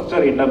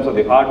infrastructure in terms of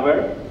the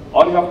hardware,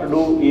 all you have to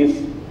do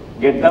is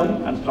get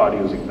them and start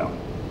using them.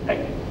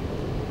 Right?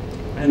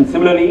 And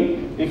similarly,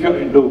 if you're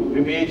into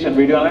image and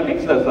video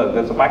analytics,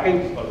 there's a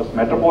package called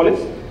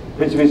Metropolis,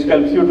 which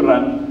helps you to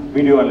run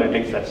video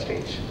analytics at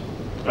stage.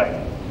 Right?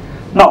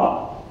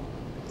 Now,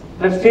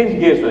 let's change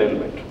gears a little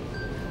bit.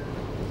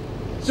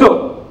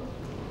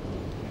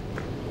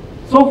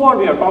 So far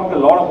we have talked a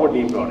lot about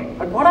deep learning,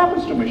 but what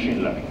happens to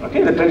machine learning?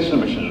 Okay, the traditional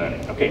machine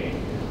learning. Okay,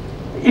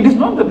 it is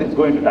not that it's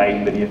going to die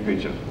in the near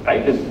future,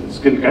 right? It will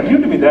continue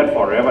to be there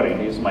forever.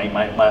 It is my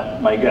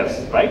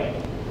guess, right?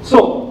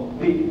 So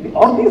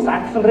all these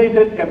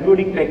accelerated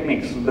computing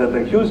techniques,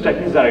 the huge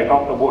techniques that I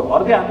talked about,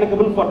 are they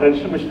applicable for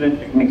traditional machine learning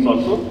techniques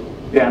also?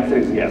 The answer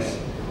is yes,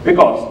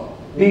 because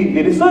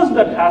the research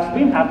that has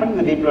been happening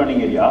in the deep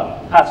learning area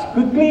has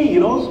quickly,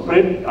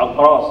 spread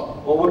across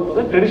over to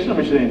the traditional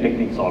machine learning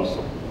techniques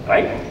also.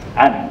 Right?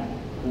 And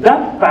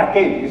that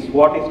package is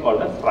what is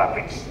called as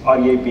RAPIDS,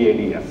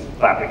 R-A-P-I-D-S,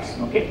 RAPIDS.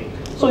 Okay?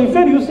 So if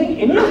you're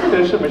using any of the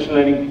traditional machine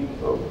learning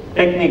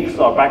techniques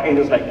or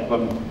packages, like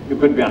you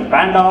could be on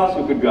Pandas,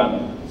 you could be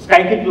on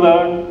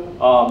Scikit-learn,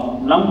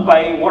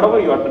 NumPy, whatever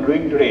you are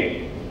doing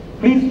today,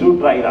 please do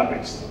try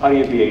RAPIDS,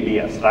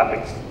 R-A-P-I-D-S,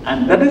 RAPIDS.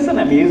 And that is an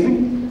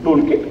amazing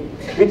toolkit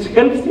which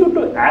helps you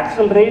to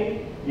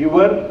accelerate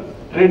your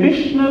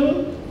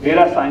traditional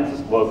data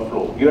sciences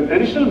workflow, your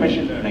traditional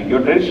machine learning,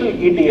 your traditional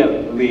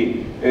ETL,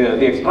 the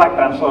extract,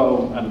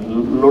 transfer,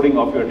 and loading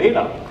of your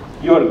data,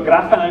 your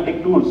graph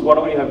analytic tools,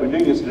 whatever you have been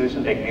doing is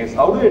traditional techniques,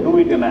 how do you do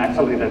it in an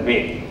accelerated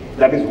way?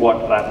 That is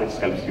what Rapids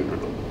helps you to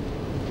do.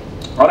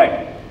 All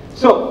right.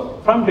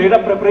 So from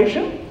data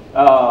preparation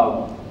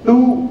to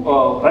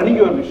running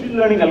your machine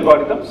learning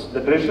algorithms,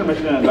 the traditional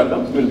machine learning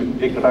algorithms, we'll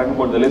be talking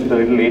about the list a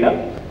little later,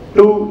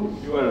 to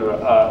your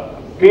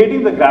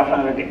creating the graph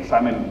analytics.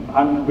 I mean,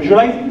 I'm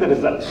visualizing the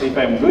results. If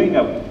I'm doing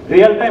a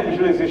real-time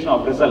visualization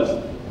of results,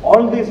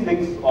 all these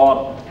things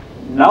are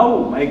now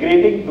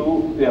migrating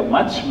to a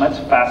much, much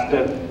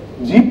faster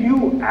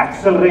GPU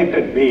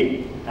accelerated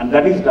way, and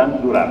that is done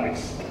through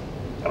Rapids,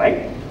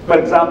 right? For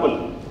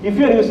example, if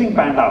you are using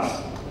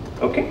pandas,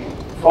 okay,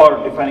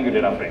 for defining your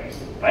data frames,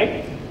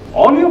 right?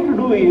 All you have to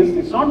do is,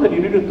 it's not that you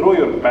need to throw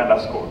your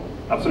pandas code,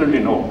 absolutely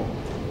no.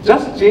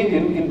 Just change,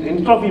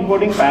 instead of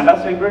importing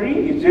pandas library,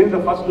 you change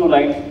the first 2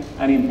 lines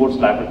and imports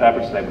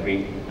Rapids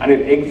library, and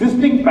your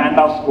existing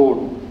pandas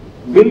code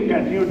will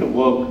continue to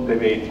work the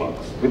way it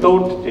works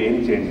without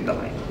any change in the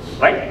line,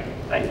 right?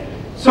 Right.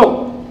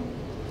 So,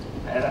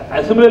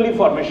 similarly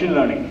for machine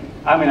learning,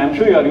 I mean, I'm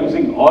sure you are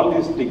using all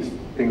these things,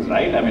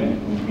 right? I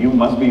mean, you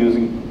must be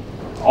using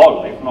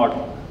all, if not,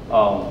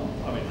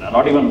 I mean,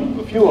 not even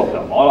a few of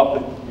them, all of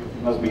them you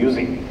must be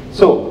using.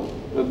 So,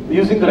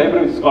 using the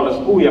library which is called as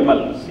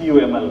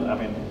CUML, I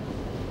mean,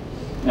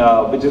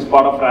 which is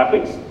part of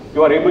Rapids,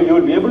 you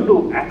will be able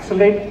to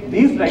accelerate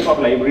these type of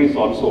libraries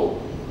also.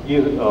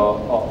 You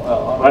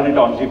run it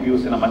on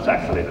GPUs in a much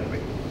accelerated way.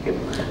 Okay.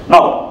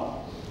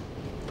 Now,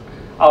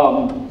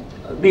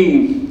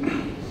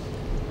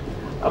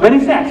 when I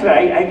say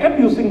accelerate, I kept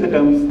using the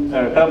term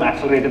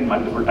accelerated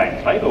multiple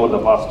times, right, over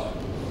the past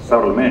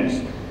several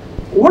minutes.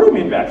 What do you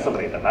mean by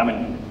accelerated? I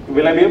mean,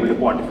 will I be able to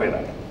quantify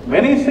that?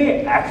 When I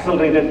say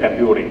accelerated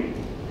computing,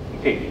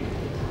 okay,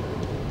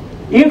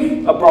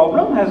 if a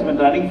problem has been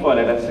running for,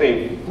 let us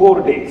say,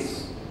 4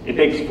 days, it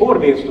takes 4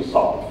 days to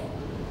solve.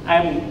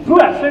 And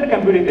through accelerated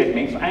computing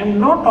techniques, I am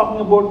not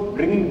talking about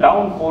bringing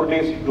down 4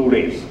 days to 2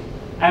 days.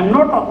 I am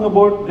not talking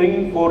about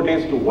bringing 4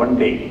 days to 1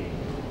 day.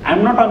 I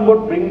am not talking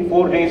about bringing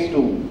 4 days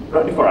to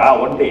 24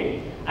 hours, 1 day.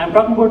 I am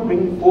talking about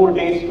bringing 4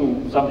 days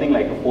to something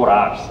like 4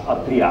 hours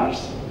or 3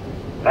 hours,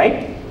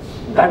 right?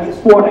 That is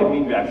what I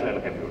mean by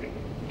accelerated computing.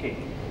 Okay,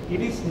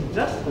 it is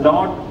just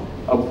not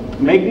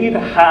making it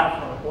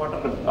half or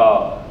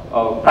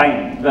quarter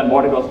time than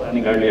what it was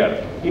running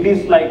earlier. It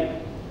is like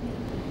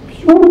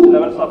huge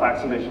levels of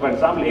acceleration. For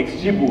example,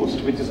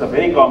 XGBoost, which is a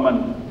very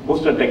common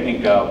booster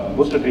technique,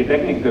 booster tree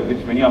technique,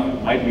 which many of you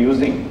might be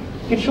using.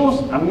 It shows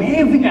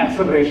amazing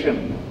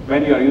acceleration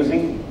when you are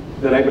using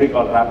the library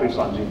called Rapids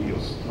on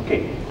GPUs.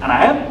 Okay, and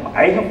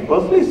I have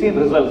personally seen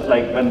results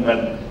like when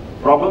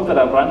problems that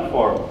I've run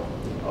for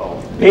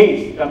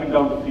days coming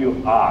down to a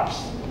few hours.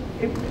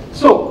 Okay?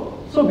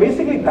 So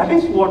basically that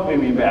is what we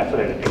mean by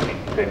accelerated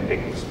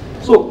techniques.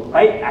 So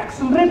by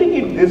accelerating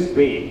it this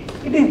way,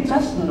 it is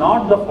just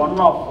not the fun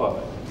of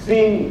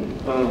seeing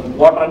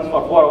what runs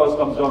for 4 hours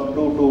comes down to 2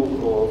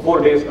 to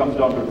 4 days comes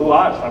down to 2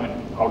 hours. I mean,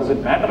 how does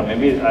it matter?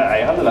 Maybe I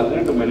have the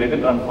luxury to let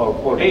it run for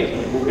 4 days,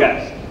 but who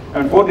cares? I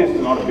mean, 4 days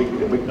is not a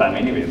big time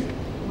anyways.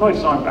 No,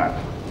 it's not that.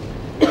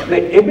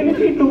 The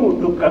ability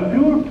to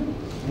compute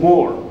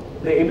more,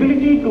 the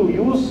ability to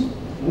use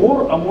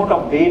more amount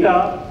of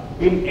data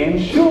will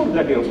ensure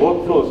that your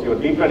workflows, your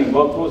deep learning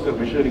workflows, your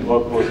machine learning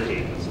workflows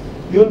changes.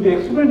 You will be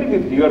experimenting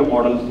with newer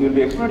models, you will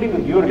be experimenting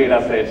with newer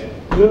data sets,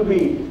 you will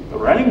be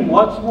running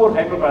much more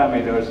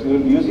hyperparameters, you will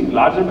be using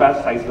larger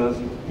batch sizes,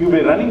 you will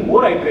be running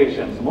more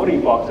iterations, more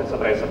epochs,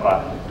 etc.,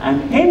 etc.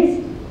 And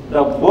hence,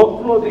 the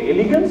workflow, the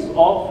elegance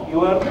of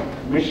your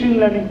machine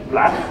learning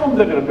platform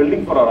that you are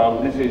building for our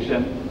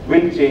organization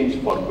will change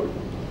for good,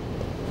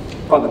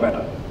 for the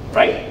better,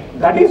 right?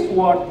 That is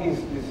what is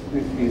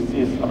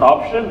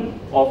adoption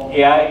of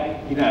AI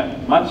in a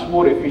much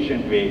more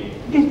efficient way.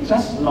 It is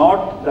just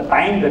not the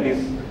time that is,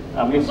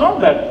 it's not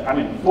that,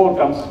 4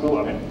 comes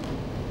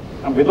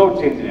to, without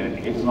changing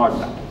anything, it is not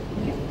that.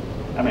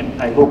 I mean,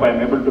 I hope I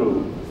am able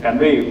to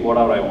convey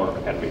whatever I wanted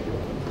to convey.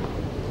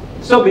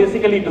 So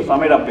basically, to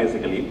sum it up,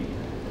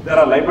 there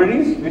are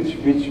libraries which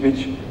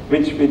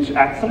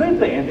accelerate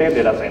the entire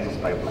data sciences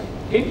pipeline.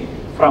 Okay?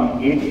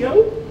 From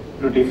ETL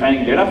to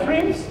defining data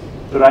frames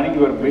to running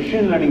your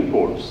machine learning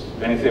codes.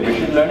 When I say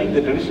machine learning,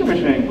 the traditional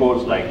machine learning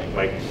codes like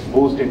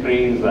boost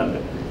trees and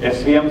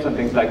SVMs and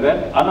things like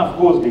that, and of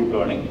course deep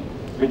learning,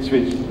 which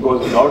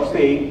goes without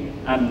saying,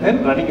 and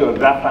then running your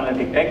graph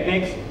analytic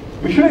techniques,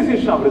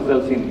 visualization of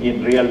results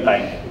in real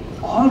time.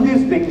 All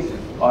these things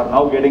are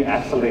now getting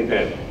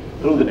accelerated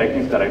through the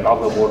techniques that I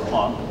talked about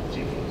on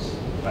GPUs,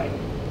 right?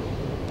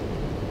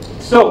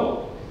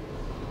 So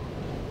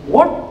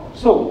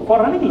for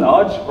running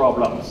large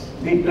problems,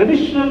 the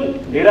traditional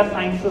data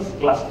sciences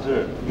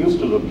cluster used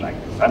to look like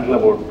this until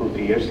about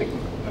 2-3 years ago.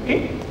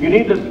 Okay, you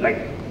needed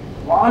like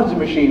large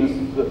machines,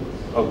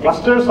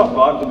 clusters of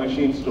large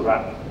machines to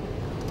run.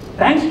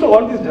 Thanks to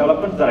all these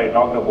developments that I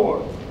talked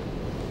about,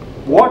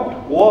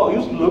 what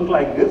used to look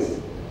like this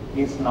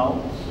is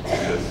now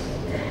this.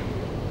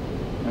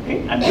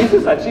 Okay, and this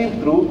is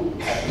achieved through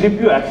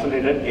GPU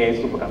accelerated AI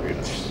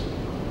supercomputers.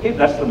 Okay,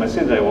 that's the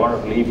message I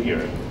want to leave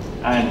here.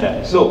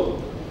 And so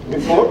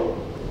before,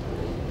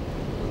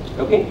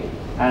 okay,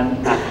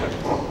 and action.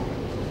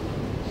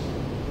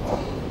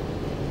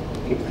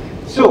 Okay.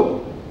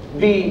 So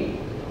the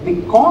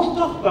cost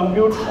of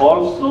compute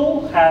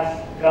also has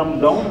come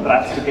down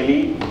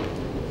drastically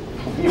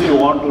if you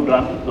want to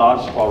run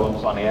large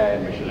problems on AI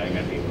and machine learning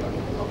and deep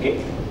learning. Okay?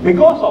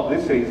 Because of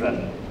this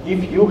reason,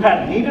 if you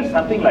had needed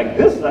something like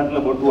this until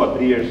about 2 or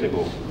 3 years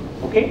ago,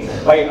 okay,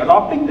 by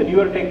adopting the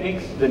newer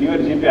techniques, the newer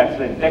GPU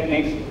accelerated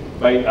techniques,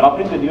 by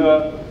adopting the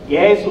newer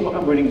AI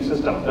supercomputing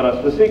systems, there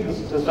are specific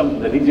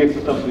systems, the DGX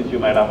systems which you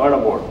might have heard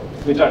about,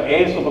 which are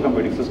AI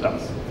supercomputing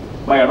systems.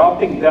 By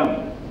adopting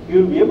them,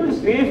 you will be able to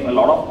save a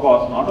lot of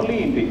costs, not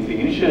only in the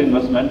initial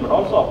investment, but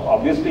also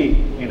obviously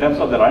in terms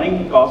of the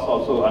running costs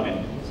also. I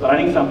mean, so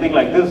running something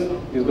like this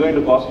is going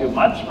to cost you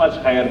much, much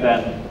higher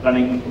than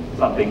running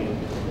something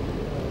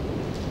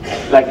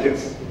like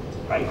this,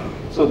 right?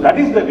 So that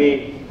is the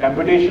way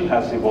computation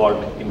has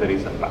evolved in the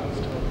recent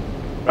past,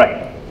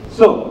 right?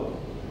 So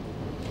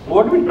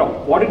what did we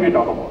talk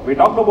about? We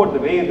talked about the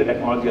way the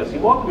technology has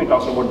evolved. We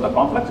talked about the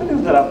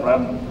complexities that have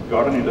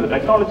gotten into the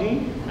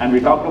technology, and we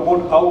talked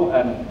about how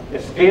a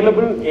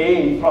scalable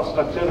AI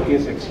infrastructure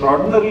is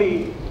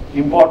extraordinarily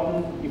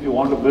important if you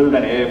want to build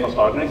an AI first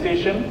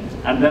organization.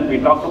 And then we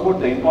talked about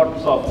the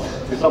importance of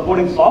the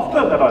supporting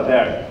software that are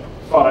there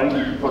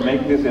for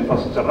making this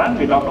infrastructure run.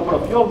 We talked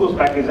about a few of those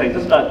packages. I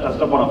just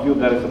touched upon a few.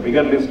 There is a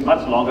bigger list,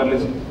 much longer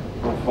list,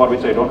 for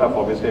which obviously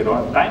I don't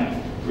have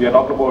time. We have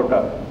talked about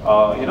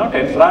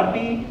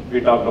TensorRT,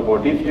 we talked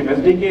about DeepStream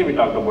SDK, we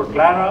talked about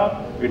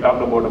Clara, we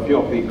talked about a few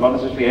of the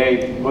conversational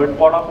AI word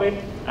part of it,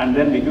 and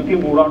then we quickly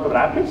moved on to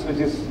Rapids,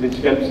 which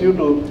helps you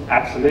to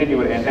accelerate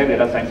your entire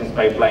data sciences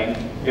pipeline,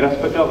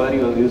 irrespective of whether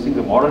you are using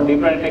the modern deep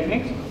learning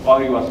techniques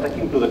or you are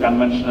sticking to the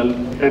conventional,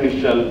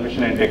 traditional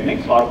machine learning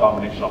techniques, or a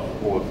combination of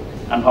both,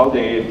 and how the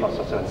AI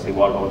infrastructure has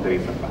evolved over the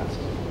recent past.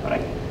 All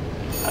right,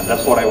 and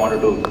that's what I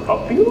wanted to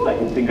talk to you. I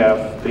think I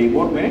have 3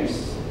 more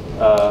minutes.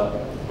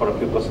 For a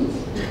few questions.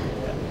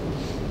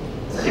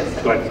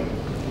 Yes, go ahead.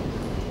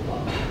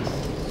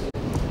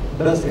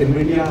 Does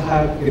NVIDIA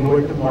have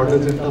innovative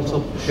models in terms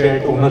of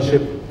shared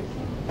ownership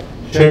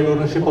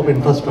of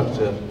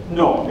infrastructure?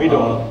 No, we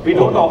don't. We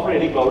don't offer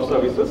any cloud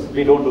services.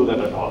 We don't do that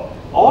at all.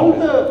 All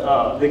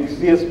the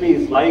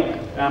CSPs like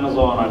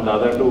Amazon and the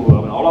other two,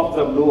 all of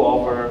them do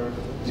offer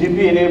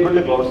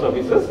GPU-enabled cloud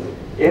services.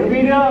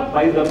 NVIDIA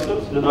by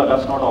themselves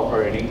does not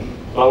offer any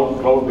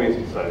cloud-based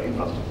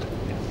infrastructure.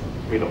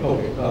 We don't.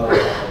 Okay.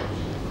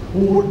 Who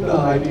would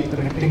I be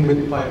connecting with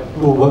if I have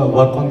to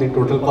work on the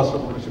total cost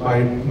of ownership?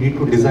 I need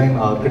to design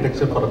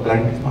architecture for a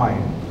client of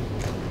mine.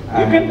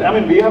 You can. I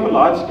mean, we have a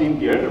large team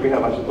here. We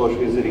have Ashutosh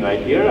who is sitting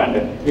right here, and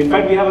in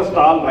fact, we have a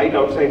stall right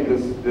outside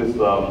this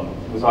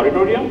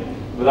auditorium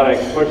with our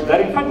experts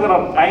there. In fact, there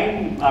are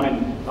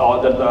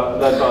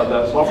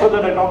the software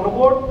that I talked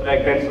about, like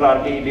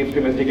TensorRT,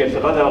 DeepStream SDK,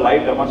 etc. There are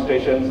live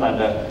demonstrations and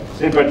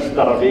snippets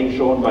that are being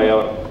shown by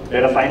our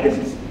data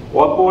scientists.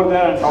 Walk over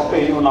there and talk to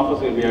any one of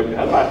us, will be able to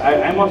help.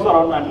 I'm also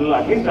around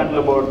at least until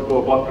about 2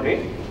 o'clock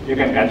today. You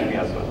can catch me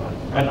as well.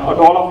 And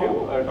to all of you,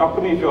 talk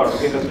to me if you are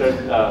interested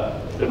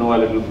to know a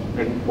little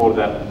bit more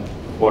than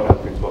what has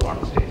been spoken on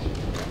the stage.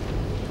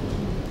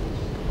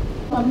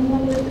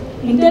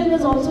 Intel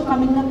was also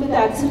coming up with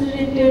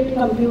accelerated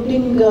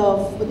computing.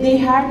 They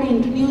had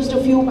introduced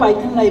a few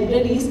Python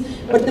libraries,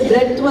 but the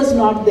breadth was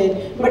not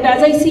there. But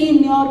as I see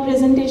in your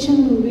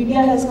presentation,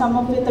 NVIDIA has come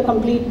up with a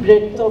complete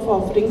breadth of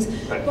offerings.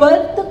 Right. For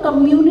the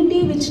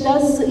community which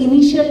does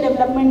initial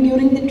development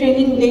during the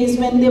training days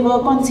when they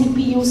work on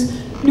CPUs,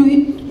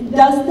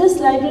 does this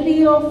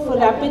library of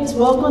Rapids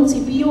work on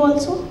CPU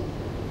also?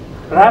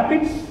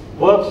 Rapids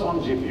works on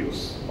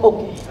GPUs.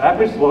 Okay.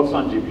 Rapids works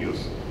on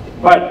GPUs.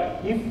 But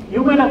if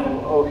you may have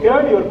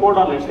heard your code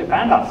on, let's say,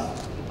 Pandas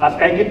as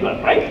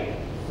scikit-learn, right?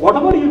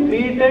 Whatever you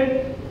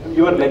created,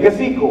 your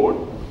legacy code,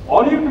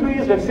 all you have to do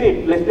is, let's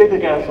take the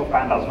case of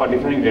Pandas for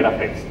defining data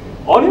frames.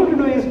 All you have to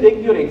do is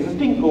take your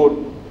existing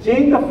code,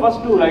 change the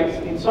first 2 lines.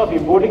 Instead of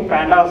importing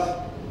Pandas,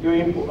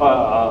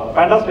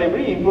 Pandas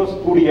library imports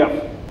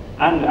UDF,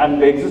 and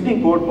the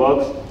existing code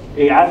works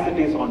as it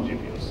is on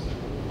GPUs.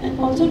 And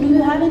also, do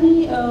you have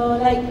any,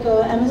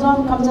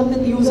 Amazon comes up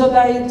with user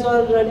guides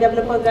or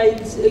developer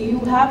guides? You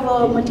have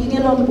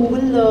material on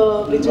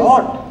Google which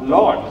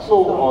Lot.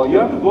 So you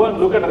have to go and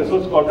look at a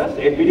resource called as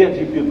NVIDIA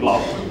GPU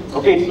Cloud.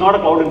 Okay, it's not a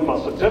cloud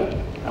infrastructure.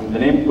 The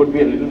name could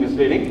be a little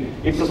misleading.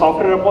 It's a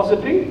software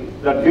repository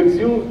that gives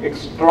you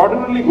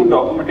extraordinarily good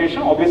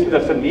documentation. Obviously,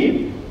 that's a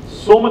need.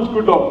 So much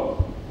good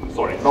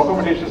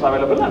documentation is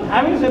available. And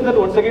having said that,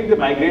 once again, the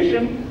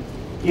migration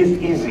is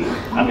easy.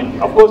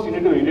 Of course, you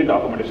need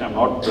documentation. I'm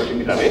not pushing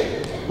it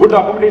away. Good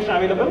documentation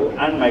available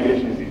and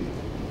migration is easy.